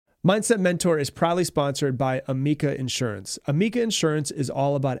Mindset Mentor is proudly sponsored by Amica Insurance. Amica Insurance is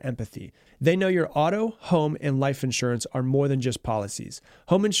all about empathy. They know your auto, home, and life insurance are more than just policies.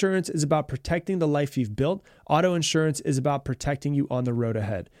 Home insurance is about protecting the life you've built. Auto insurance is about protecting you on the road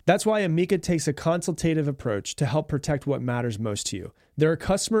ahead. That's why Amica takes a consultative approach to help protect what matters most to you. They're a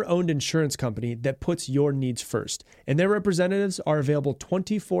customer-owned insurance company that puts your needs first, and their representatives are available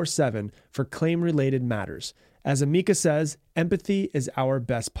 24/7 for claim-related matters. As Amica says, empathy is our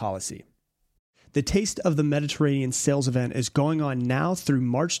best policy. The Taste of the Mediterranean sales event is going on now through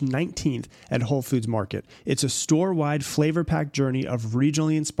March 19th at Whole Foods Market. It's a store-wide flavor-packed journey of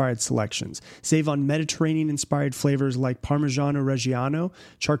regionally inspired selections. Save on Mediterranean-inspired flavors like Parmigiano Reggiano,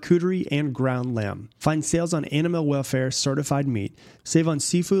 charcuterie, and ground lamb. Find sales on animal welfare certified meat. Save on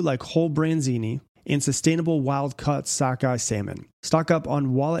seafood like whole branzini and sustainable wild-caught sockeye salmon. Stock up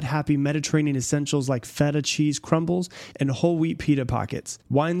on wallet-happy Mediterranean essentials like feta cheese crumbles and whole wheat pita pockets.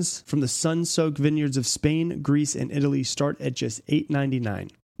 Wines from the sun-soaked vineyards of Spain, Greece, and Italy start at just $8.99.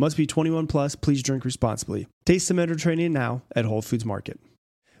 Must be 21 plus. Please drink responsibly. Taste the Mediterranean now at Whole Foods Market.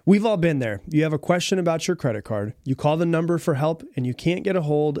 We've all been there. You have a question about your credit card. You call the number for help and you can't get a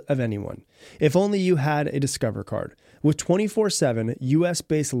hold of anyone. If only you had a Discover card. With 24/7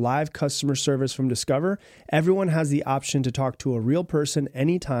 US-based live customer service from Discover, everyone has the option to talk to a real person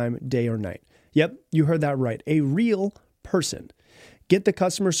anytime, day or night. Yep, you heard that right. A real person. Get the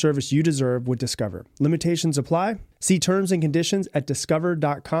customer service you deserve with Discover. Limitations apply. See terms and conditions at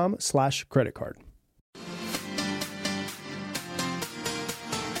discover.com/creditcard.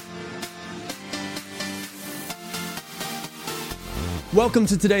 Welcome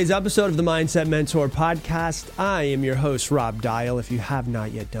to today's episode of the Mindset Mentor podcast. I am your host, Rob Dial. If you have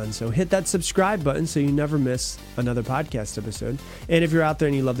not yet done so, hit that subscribe button so you never miss another podcast episode. And if you're out there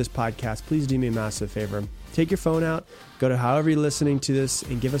and you love this podcast, please do me a massive favor. Take your phone out, go to however you're listening to this,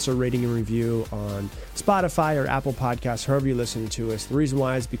 and give us a rating and review on Spotify or Apple Podcasts, however you're listening to us. The reason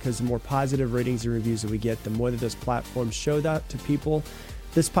why is because the more positive ratings and reviews that we get, the more that this platform show that to people.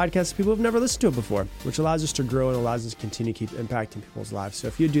 This podcast, people have never listened to it before, which allows us to grow and allows us to continue to keep impacting people's lives. So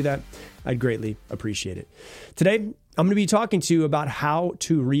if you do that, I'd greatly appreciate it. Today, I'm going to be talking to you about how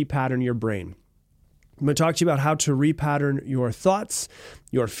to repattern your brain. I'm going to talk to you about how to repattern your thoughts,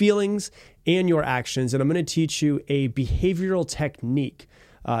 your feelings, and your actions. And I'm going to teach you a behavioral technique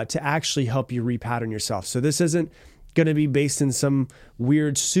to actually help you repattern yourself. So this isn't going to be based in some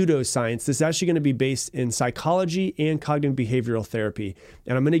weird pseudoscience. This is actually going to be based in psychology and cognitive behavioral therapy.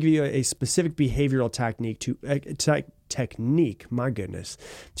 And I'm going to give you a specific behavioral technique to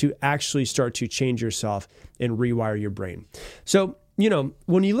actually start to change yourself and rewire your brain. So,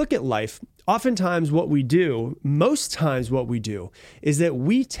 when you look at life, oftentimes most times what we do is that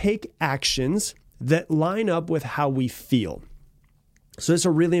we take actions that line up with how we feel. So it's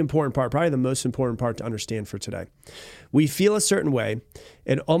a really important part, probably the most important part to understand for today. We feel a certain way,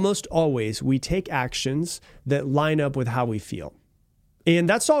 and almost always we take actions that line up with how we feel. And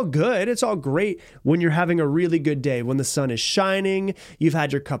that's all good. It's all great when you're having a really good day, when the sun is shining, you've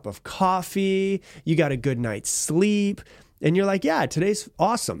had your cup of coffee, you got a good night's sleep, and you're like, yeah, today's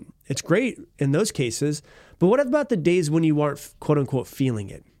awesome. It's great in those cases. But what about the days when you aren't, quote unquote, feeling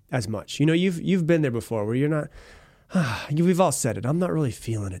it as much? You've been there before where you're not. We've all said it. I'm not really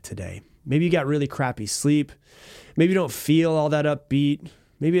feeling it today. Maybe you got really crappy sleep. Maybe you don't feel all that upbeat.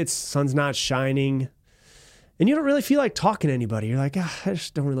 Maybe it's sun's not shining. And you don't really feel like talking to anybody. You're like, I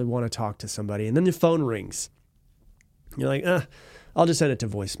just don't really want to talk to somebody. And then the phone rings. You're like, I'll just send it to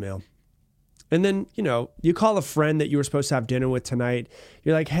voicemail. And then, you call a friend that you were supposed to have dinner with tonight.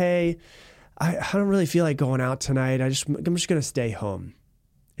 You're like, hey, I don't really feel like going out tonight. I'm just going to stay home.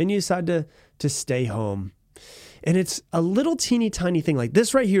 And you decide to stay home. And it's a little teeny tiny thing. Like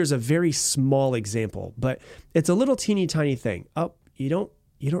this right here is a very small example, but it's a little teeny tiny thing. Oh, you don't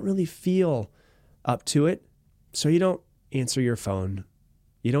really feel up to it. So you don't answer your phone.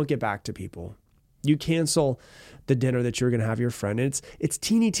 You don't get back to people. You cancel the dinner that you're going to have your friend. And it's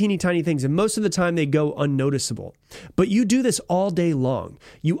teeny tiny things. And most of the time they go unnoticeable. But you do this all day long.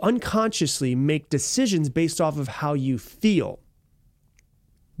 You unconsciously make decisions based off of how you feel.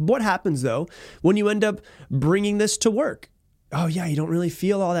 What happens, though, when you end up bringing this to work? Oh, yeah, you don't really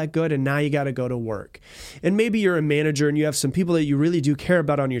feel all that good, and now you got to go to work. And maybe you're a manager and you have some people that you really do care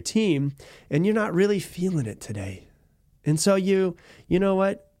about on your team, and you're not really feeling it today. And so you know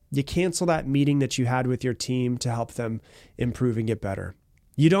what? You cancel that meeting that you had with your team to help them improve and get better.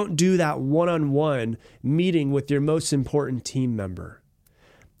 You don't do that one-on-one meeting with your most important team member.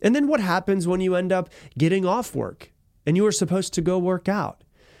 And then what happens when you end up getting off work and you were supposed to go work out?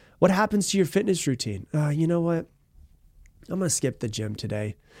 What happens to your fitness routine? You know what? I'm going to skip the gym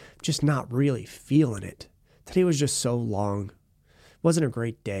today. Just not really feeling it. Today was just so long. Wasn't a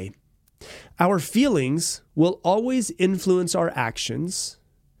great day. Our feelings will always influence our actions.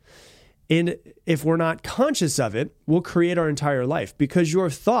 And if we're not conscious of it, we'll create our entire life, because your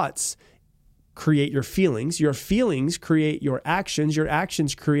thoughts create your feelings create your actions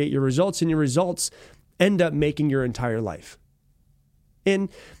create your results, and your results end up making your entire life. And,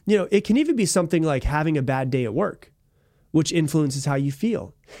 it can even be something like having a bad day at work, which influences how you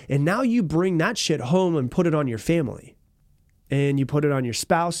feel. And now you bring that shit home and put it on your family, and you put it on your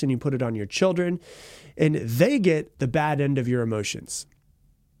spouse, and you put it on your children, and they get the bad end of your emotions.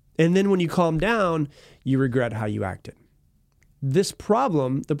 And then when you calm down, you regret how you acted. The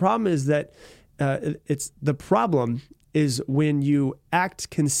problem is that the problem is when you act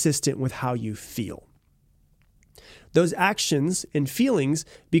consistent with how you feel. Those actions and feelings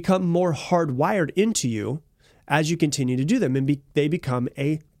become more hardwired into you as you continue to do them, and they become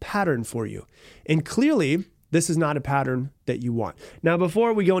a pattern for you. And clearly, this is not a pattern that you want. Now,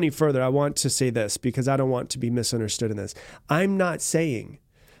 before we go any further, I want to say this, because I don't want to be misunderstood in this. I'm not saying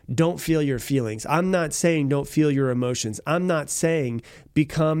don't feel your feelings. I'm not saying don't feel your emotions. I'm not saying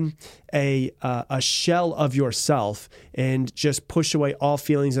become a shell of yourself and just push away all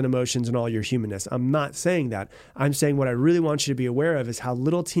feelings and emotions and all your humanness. I'm not saying that. I'm saying what I really want you to be aware of is how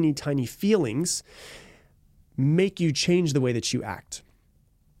little teeny tiny feelings make you change the way that you act.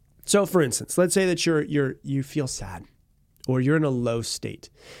 So for instance, let's say that you feel sad, or you're in a low state,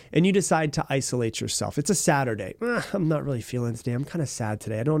 and you decide to isolate yourself. It's a Saturday. I'm not really feeling today. I'm kind of sad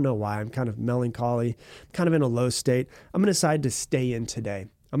today. I don't know why. I'm kind of melancholy, kind of in a low state. I'm going to decide to stay in today.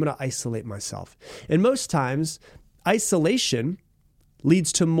 I'm going to isolate myself. And most times, isolation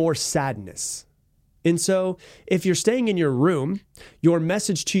leads to more sadness. And so if you're staying in your room, your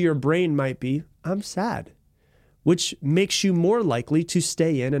message to your brain might be, I'm sad, which makes you more likely to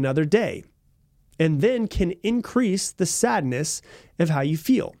stay in another day, and then can increase the sadness of how you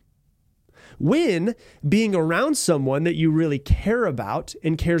feel. When being around someone that you really care about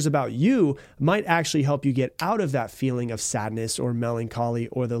and cares about you might actually help you get out of that feeling of sadness or melancholy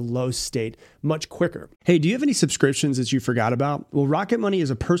or the low state much quicker. Hey, do you have any subscriptions that you forgot about? Well, Rocket Money is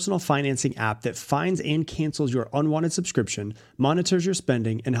a personal financing app that finds and cancels your unwanted subscription, monitors your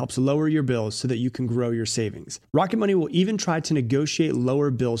spending, and helps lower your bills so that you can grow your savings. Rocket Money will even try to negotiate lower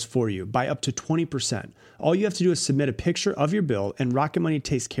bills for you by up to 20%. All you have to do is submit a picture of your bill, and Rocket Money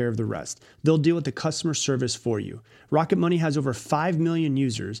takes care of the rest. They'll deal with the customer service for you. Rocket Money has over 5 million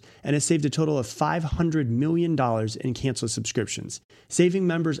users and has saved a total of $500 million in canceled subscriptions, saving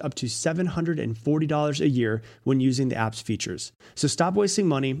members up to $740 a year when using the app's features. So stop wasting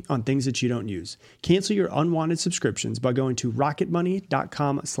money on things that you don't use. Cancel your unwanted subscriptions by going to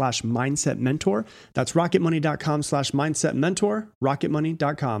rocketmoney.com/mindsetmentor. That's rocketmoney.com/mindsetmentor,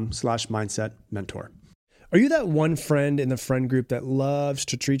 rocketmoney.com/mindsetmentor. Are you that one friend in the friend group that loves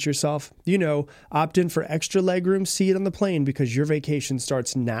to treat yourself? Opt in for extra legroom seat on the plane because your vacation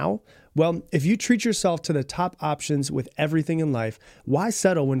starts now? Well, if you treat yourself to the top options with everything in life, why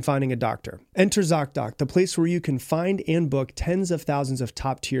settle when finding a doctor? Enter ZocDoc, the place where you can find and book tens of thousands of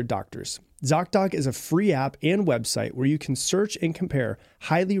top-tier doctors. ZocDoc is a free app and website where you can search and compare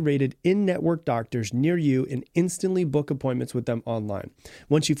highly rated in-network doctors near you and instantly book appointments with them online.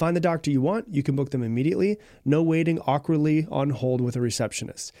 Once you find the doctor you want, you can book them immediately, no waiting awkwardly on hold with a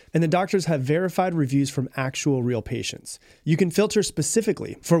receptionist. And the doctors have verified reviews from actual real patients. You can filter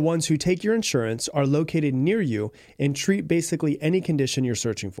specifically for ones who take your insurance, are located near you, and treat basically any condition you're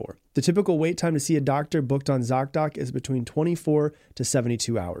searching for. The typical wait time to see a doctor booked on ZocDoc is between 24 to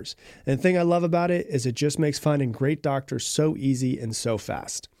 72 hours. And the thing I love about it is it just makes finding great doctors so easy and so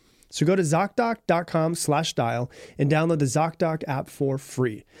fast. So go to ZocDoc.com/dial and download the ZocDoc app for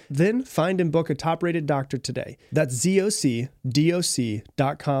free. Then find and book a top-rated doctor today. That's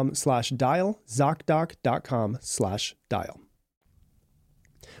ZocDoc.com/dial, ZocDoc.com/dial.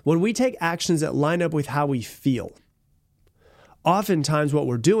 When we take actions that line up with how we feel, oftentimes what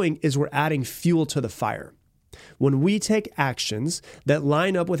we're doing is we're adding fuel to the fire. When we take actions that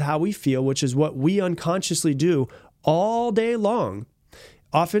line up with how we feel, which is what we unconsciously do all day long,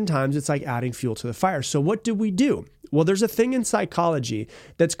 oftentimes it's like adding fuel to the fire. So what do? Well, there's a thing in psychology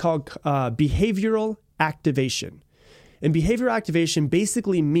that's called behavioral activation. And behavioral activation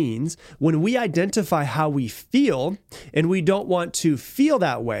basically means when we identify how we feel and we don't want to feel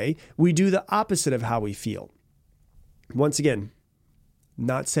that way, we do the opposite of how we feel. Once again,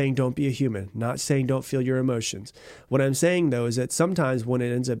 not saying don't be a human, not saying don't feel your emotions. What I'm saying though is that sometimes when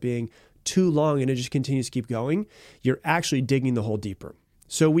it ends up being too long and it just continues to keep going, you're actually digging the hole deeper.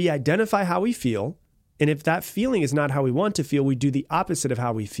 So we identify how we feel And if that feeling is not how we want to feel, we do the opposite of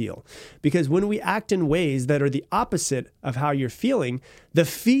how we feel. Because when we act in ways that are the opposite of how you're feeling, the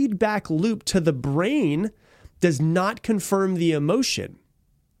feedback loop to the brain does not confirm the emotion.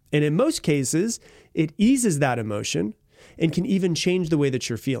 And in most cases, it eases that emotion and can even change the way that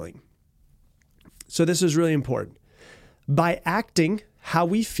you're feeling. So this is really important. By acting how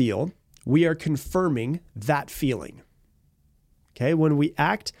we feel, we are confirming that feeling. Okay, when we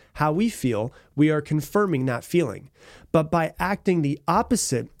act how we feel, we are confirming that feeling. But by acting the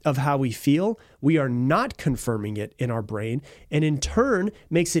opposite of how we feel, we are not confirming it in our brain, and in turn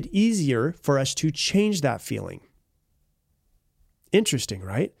makes it easier for us to change that feeling. Interesting,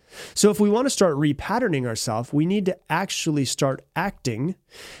 right? So if we want to start repatterning ourselves, we need to actually start acting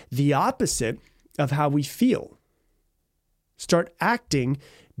the opposite of how we feel. Start acting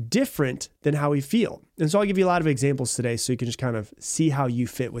different than how we feel. And so I'll give you a lot of examples today so you can just kind of see how you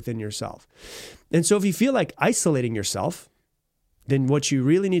fit within yourself. And so if you feel like isolating yourself, then what you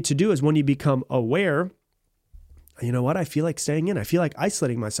really need to do is when you become aware, you know what, I feel like staying in. I feel like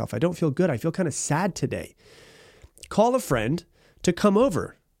isolating myself. I don't feel good. I feel kind of sad today. Call a friend to come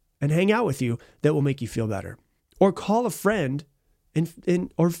over and hang out with you that will make you feel better. Or call a friend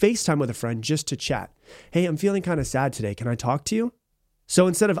or FaceTime with a friend just to chat. Hey, I'm feeling kind of sad today. Can I talk to you? So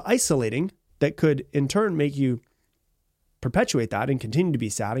instead of isolating, that could in turn make you perpetuate that and continue to be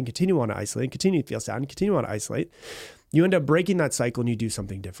sad and continue to want to isolate and continue to feel sad and continue to want to isolate, you end up breaking that cycle and you do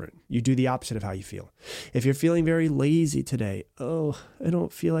something different. You do the opposite of how you feel. If you're feeling very lazy today, I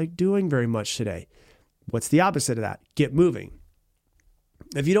don't feel like doing very much today. What's the opposite of that? Get moving.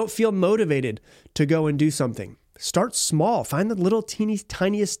 If you don't feel motivated to go and do something, start small. Find the little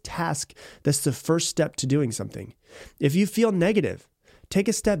tiniest task that's the first step to doing something. If you feel negative, take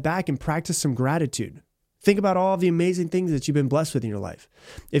a step back and practice some gratitude. Think about all the amazing things that you've been blessed with in your life.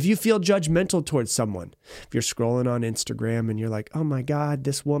 If you feel judgmental towards someone, if you're scrolling on Instagram and you're like, oh my God,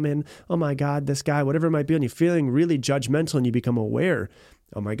 this woman, oh my God, this guy, whatever it might be, and you're feeling really judgmental and you become aware,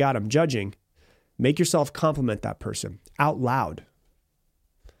 oh my God, I'm judging, make yourself compliment that person out loud.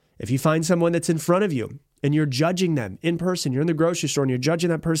 If you find someone that's in front of you and you're judging them in person, you're in the grocery store and you're judging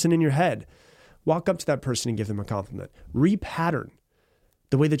that person in your head, walk up to that person and give them a compliment. Repattern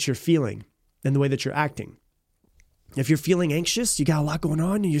the way that you're feeling and the way that you're acting. If you're feeling anxious, you got a lot going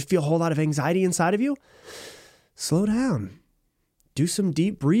on and you feel a whole lot of anxiety inside of you, slow down. Do some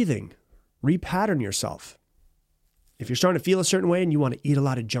deep breathing. Repattern yourself. If you're starting to feel a certain way and you want to eat a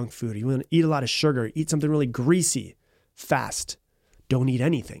lot of junk food, you want to eat a lot of sugar, eat something really greasy, fast, don't eat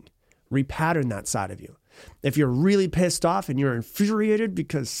anything. Repattern that side of you. If you're really pissed off and you're infuriated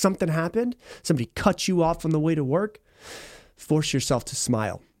because something happened, somebody cut you off on the way to work, force yourself to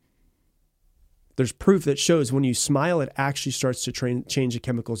smile. There's proof that shows when you smile, it actually starts to change the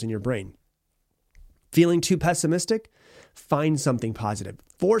chemicals in your brain. Feeling too pessimistic? Find something positive.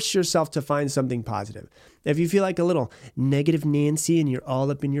 Force yourself to find something positive. If you feel like a little negative Nancy and you're all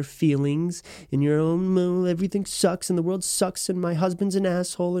up in your feelings, in your own, everything sucks and the world sucks and my husband's an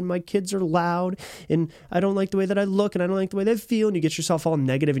asshole and my kids are loud and I don't like the way that I look and I don't like the way they feel, and you get yourself all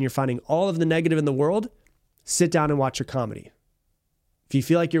negative and you're finding all of the negative in the world, sit down and watch a comedy. If you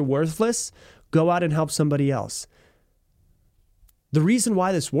feel like you're worthless, go out and help somebody else. The reason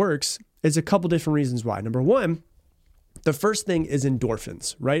why this works is a couple different reasons why. Number one, the first thing is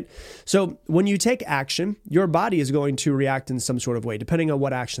endorphins, right? So when you take action, your body is going to react in some sort of way, depending on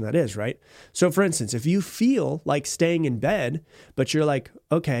what action that is, right? So for instance, if you feel like staying in bed, but you're like,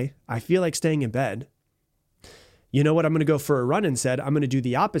 okay, I feel like staying in bed. You know what? I'm going to go for a run instead. I'm going to do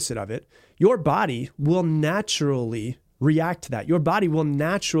the opposite of it. Your body will naturally react to that. Your body will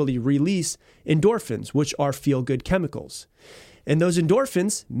naturally release endorphins, which are feel-good chemicals. And those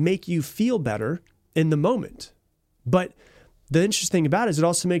endorphins make you feel better in the moment. But the interesting thing about it is it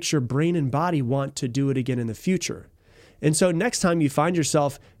also makes your brain and body want to do it again in the future. And so next time you find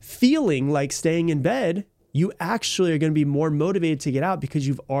yourself feeling like staying in bed, you actually are going to be more motivated to get out because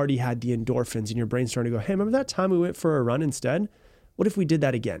you've already had the endorphins and your brain's starting to go, hey, remember that time we went for a run instead? What if we did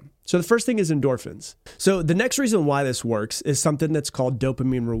that again? So the first thing is endorphins. So the next reason why this works is something that's called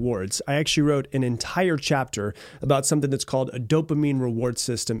dopamine rewards. I actually wrote an entire chapter about something that's called a dopamine reward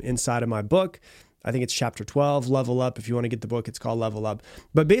system inside of my book. I think it's chapter 12, Level Up. If you want to get the book, it's called Level Up.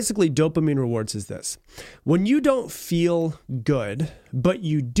 But basically, dopamine rewards is this. When you don't feel good, but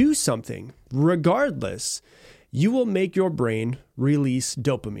you do something, regardless, you will make your brain release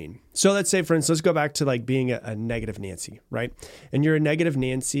dopamine. So let's say, for instance, let's go back to like being a negative Nancy, right? And you're a negative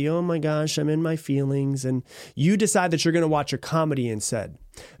Nancy. Oh my gosh, I'm in my feelings. And you decide that you're going to watch a comedy instead.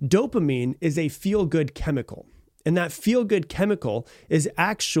 Dopamine is a feel-good chemical. And that feel-good chemical is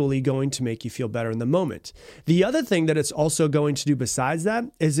actually going to make you feel better in the moment. The other thing that it's also going to do besides that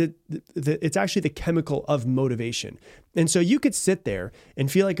is it's actually the chemical of motivation. And so you could sit there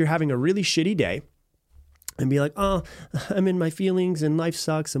and feel like you're having a really shitty day and be like, oh, I'm in my feelings and life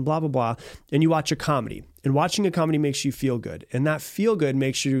sucks and blah, blah, blah. And you watch a comedy. And watching a comedy makes you feel good. And that feel good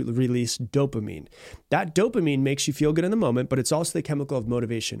makes you release dopamine. That dopamine makes you feel good in the moment, but it's also the chemical of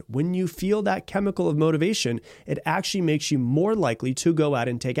motivation. When you feel that chemical of motivation, it actually makes you more likely to go out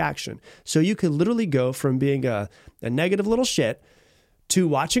and take action. So you could literally go from being a negative little shit to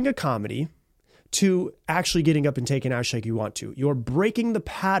watching a comedy to actually getting up and taking action like you want to. You're breaking the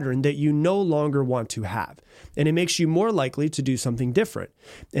pattern that you no longer want to have. And it makes you more likely to do something different.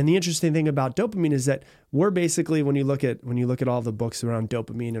 And the interesting thing about dopamine is that we're basically, when you look at all the books around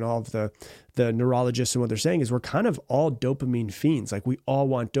dopamine and all of the neurologists and what they're saying is we're kind of all dopamine fiends. Like we all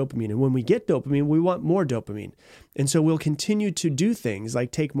want dopamine. And when we get dopamine, we want more dopamine. And so we'll continue to do things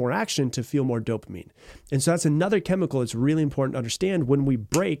like take more action to feel more dopamine. And so that's another chemical that's really important to understand when we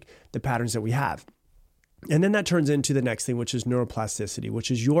break the patterns that we have. And then that turns into the next thing, which is neuroplasticity,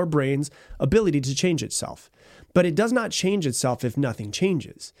 which is your brain's ability to change itself. But it does not change itself if nothing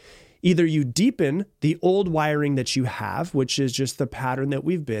changes. Either you deepen the old wiring that you have, which is just the pattern that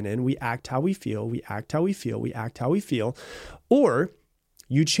we've been in. We act how we feel, we act how we feel, we act how we feel. Or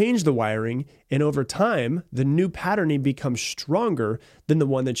you change the wiring, and over time, the new patterning becomes stronger than the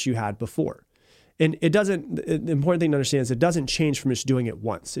one that you had before. And the important thing to understand is it doesn't change from just doing it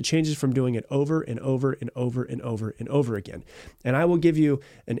once. It changes from doing it over and over and over and over and over again. And I will give you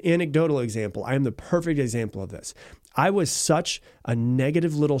an anecdotal example. I am the perfect example of this. I was such a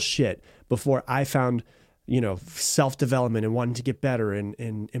negative little shit before I found, self-development and wanting to get better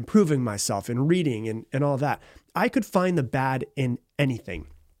and improving myself and reading and all that. I could find the bad in anything.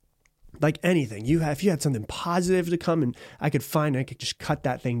 Like anything, if you had something positive to come and I could just cut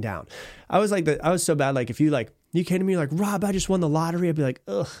that thing down. I was so bad. Like if you came to me like, Rob, I just won the lottery. I'd be like,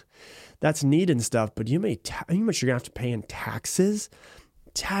 ugh, that's neat and stuff. But you know how much you're gonna have to pay in taxes?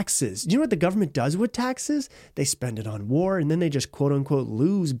 Taxes. You know what the government does with taxes? They spend it on war and then they just quote unquote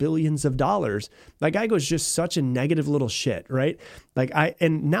lose billions of dollars. Like I was just such a negative little shit, right?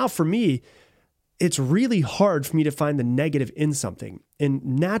 And now for me, it's really hard for me to find the negative in something. And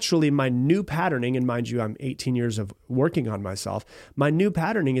naturally, my new patterning, and mind you, I'm 18 years of working on myself. My new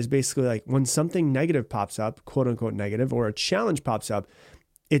patterning is basically like when something negative pops up, quote unquote negative, or a challenge pops up,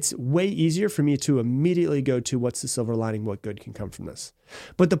 it's way easier for me to immediately go to what's the silver lining, what good can come from this.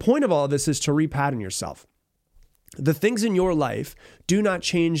 But the point of all of this is to repattern yourself. The things in your life do not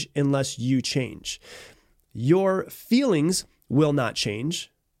change unless you change. Your feelings will not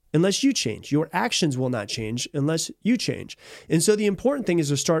change unless you change. Your actions will not change unless you change. And so the important thing is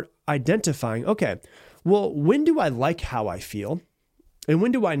to start identifying, okay, well, when do I like how I feel? And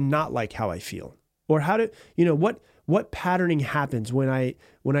when do I not like how I feel? Or what patterning happens when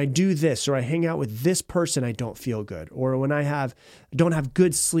I do this, or I hang out with this person, I don't feel good. Or when I don't have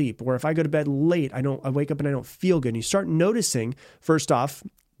good sleep, or if I go to bed late, I wake up and I don't feel good. And you start noticing, first off,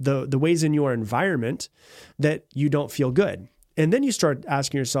 the ways in your environment that you don't feel good. And then you start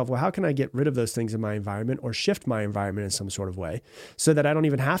asking yourself, well, how can I get rid of those things in my environment or shift my environment in some sort of way so that I don't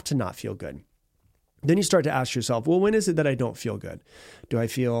even have to not feel good? Then you start to ask yourself, well, when is it that I don't feel good? Do I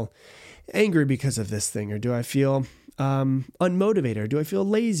feel angry because of this thing? Or do I feel unmotivated? Or do I feel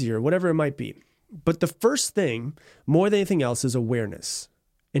lazy? Or whatever it might be. But the first thing, more than anything else, is awareness.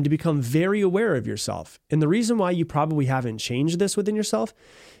 And to become very aware of yourself. And the reason why you probably haven't changed this within yourself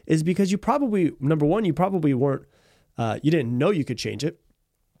is because number one, you probably weren't, you didn't know you could change it.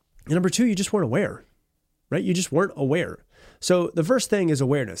 And number two, you just weren't aware, right? You just weren't aware. So the first thing is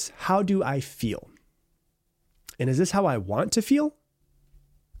awareness. How do I feel? And is this how I want to feel?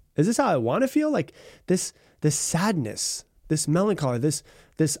 Is this how I want to feel? Like this sadness, this melancholy,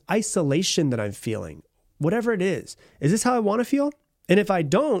 this isolation that I'm feeling, whatever it is this how I want to feel? And if I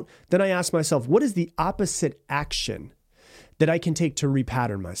don't, then I ask myself, what is the opposite action that I can take to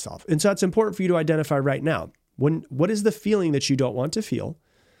repattern myself? And so it's important for you to identify right now. What is the feeling that you don't want to feel?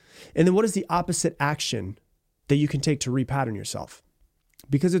 And then what is the opposite action that you can take to repattern yourself?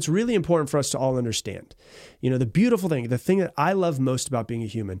 Because it's really important for us to all understand. The beautiful thing, the thing that I love most about being a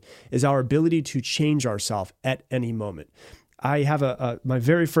human is our ability to change ourselves at any moment. I have my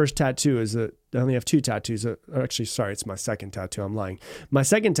very first tattoo is I only have 2 tattoos. Actually, sorry, it's my second tattoo. I'm lying. My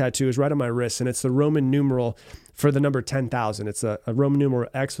second tattoo is right on my wrist, and it's the Roman numeral for the number 10,000. It's a Roman numeral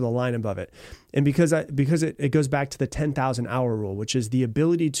X with a line above it. And because it goes back to the 10,000 hour rule, which is the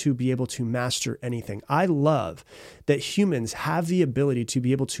ability to be able to master anything. I love that humans have the ability to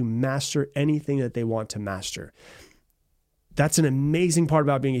be able to master anything that they want to master. That's an amazing part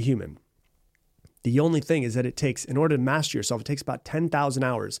about being a human. The only thing is that in order to master yourself, it takes about 10,000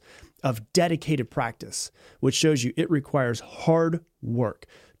 hours of dedicated practice, which shows you it requires hard work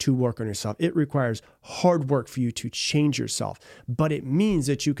to work on yourself. It requires hard work for you to change yourself, but it means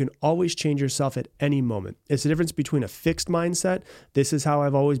that you can always change yourself at any moment. It's the difference between a fixed mindset, this is how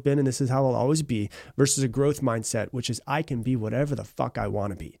I've always been and this is how I'll always be, versus a growth mindset, which is I can be whatever the fuck I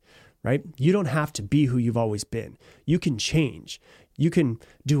want to be, right? You don't have to be who you've always been. You can change. You can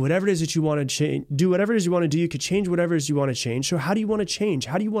do whatever it is that you want to change, do whatever it is you want to do. You could change whatever it is you want to change. So how do you want to change?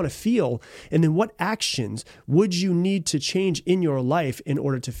 How do you want to feel? And then what actions would you need to change in your life in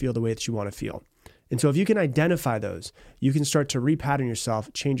order to feel the way that you want to feel? And so if you can identify those, you can start to repattern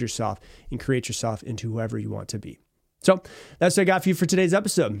yourself, change yourself, and create yourself into whoever you want to be. So that's what I got for you for today's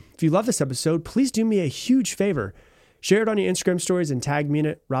episode. If you love this episode, please do me a huge favor. Share it on your Instagram stories and tag me in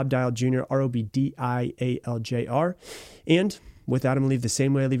it, Rob Dial Jr., ROBDIALJR. And with that, I'm going to leave the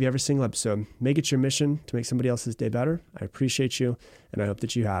same way I leave you every single episode. Make it your mission to make somebody else's day better. I appreciate you, and I hope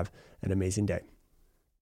that you have an amazing day.